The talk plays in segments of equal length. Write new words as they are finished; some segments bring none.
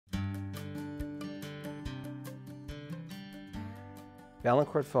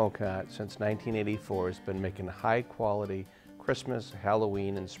Vaillancourt Folk Art, since 1984, has been making high-quality Christmas,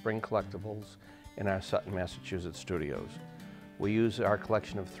 Halloween, and spring collectibles in our Sutton, Massachusetts studios. We use our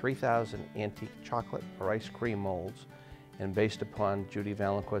collection of 3,000 antique chocolate or ice cream molds, and based upon Judy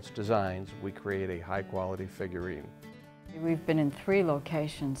Vaillancourt's designs, we create a high-quality figurine. We've been in 3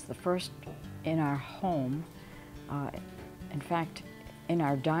 locations. The first in our home, in fact, in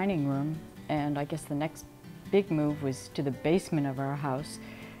our dining room, and I guess the next big move was to the basement of our house.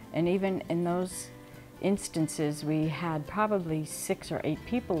 And even in those instances, we had probably 6 or 8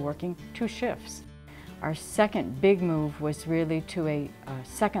 people working 2 shifts. Our second big move was really to a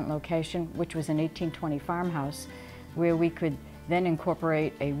second location, which was an 1820 farmhouse, where we could then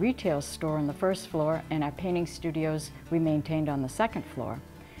incorporate a retail store on the first floor, and our painting studios we maintained on the second floor.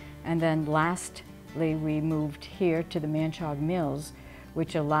 And then lastly, we moved here to the Manchog Mills,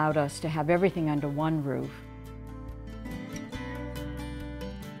 which allowed us to have everything under one roof.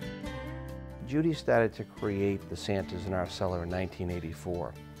 Judy started to create the Santas in our cellar in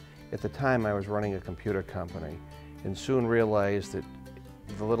 1984. At the time, I was running a computer company and soon realized that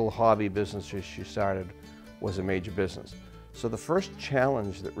the little hobby businesses she started was a major business. So the first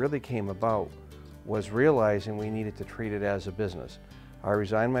challenge that really came about was realizing we needed to treat it as a business. I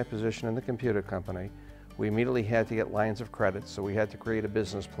resigned my position in the computer company. We immediately had to get lines of credit, so we had to create a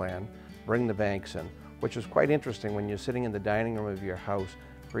business plan, bring the banks in, which was quite interesting when you're sitting in the dining room of your house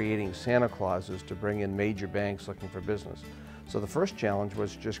creating Santa Clauses to bring in major banks looking for business. So the first challenge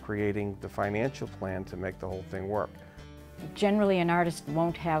was just creating the financial plan to make the whole thing work. Generally, an artist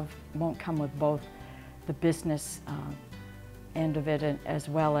won't come with both the business end of it as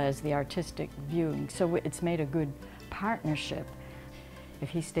well as the artistic viewing. So it's made a good partnership.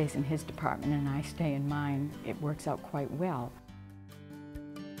 If he stays in his department and I stay in mine, it works out quite well.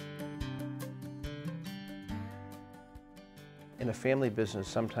 In a family business,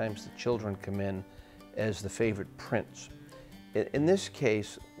 sometimes the children come in as the favorite prince. In this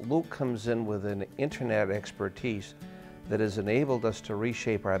case, Luke comes in with an internet expertise that has enabled us to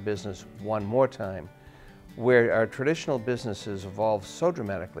reshape our business one more time. Where our traditional businesses evolved so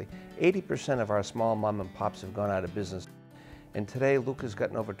dramatically, 80% of our small mom and pops have gone out of business. And today, Luke has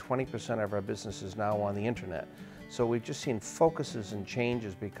gotten over 20% of our businesses now on the internet. So we've just seen focuses and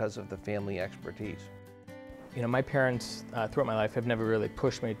changes because of the family expertise. You know, my parents throughout my life have never really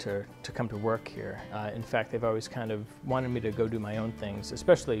pushed me to come to work here. In fact, they've always kind of wanted me to go do my own things,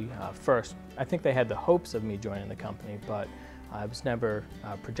 especially first. I think they had the hopes of me joining the company, but it was never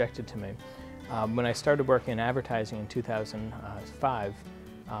projected to me. When I started working in advertising in 2005,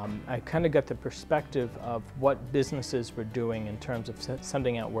 I kind of got the perspective of what businesses were doing in terms of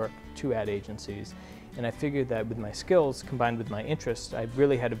sending out work to ad agencies. And I figured that with my skills combined with my interests, I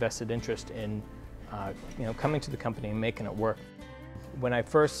really had a vested interest in coming to the company and making it work. When I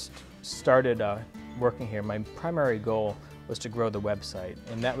first started working here, my primary goal was to grow the website.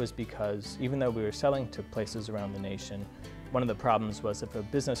 And that was because even though we were selling to places around the nation, one of the problems was if a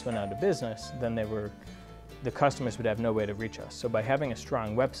business went out of business, then the customers would have no way to reach us. So by having a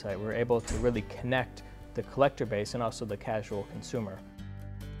strong website, we're able to really connect the collector base and also the casual consumer.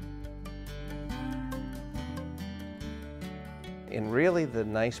 And really the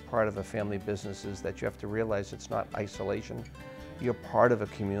nice part of a family business is that you have to realize it's not isolation. You're part of a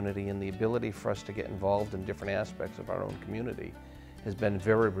community, and the ability for us to get involved in different aspects of our own community has been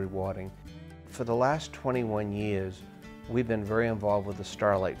very rewarding. For the last 21 years, we've been very involved with the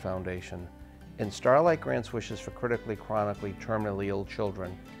Starlight Foundation. And Starlight grants wishes for critically, chronically, terminally ill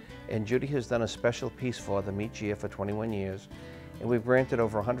children. And Judy has done a special piece for them each year for 21 years. And we've granted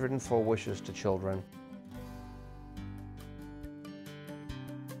over 104 wishes to children.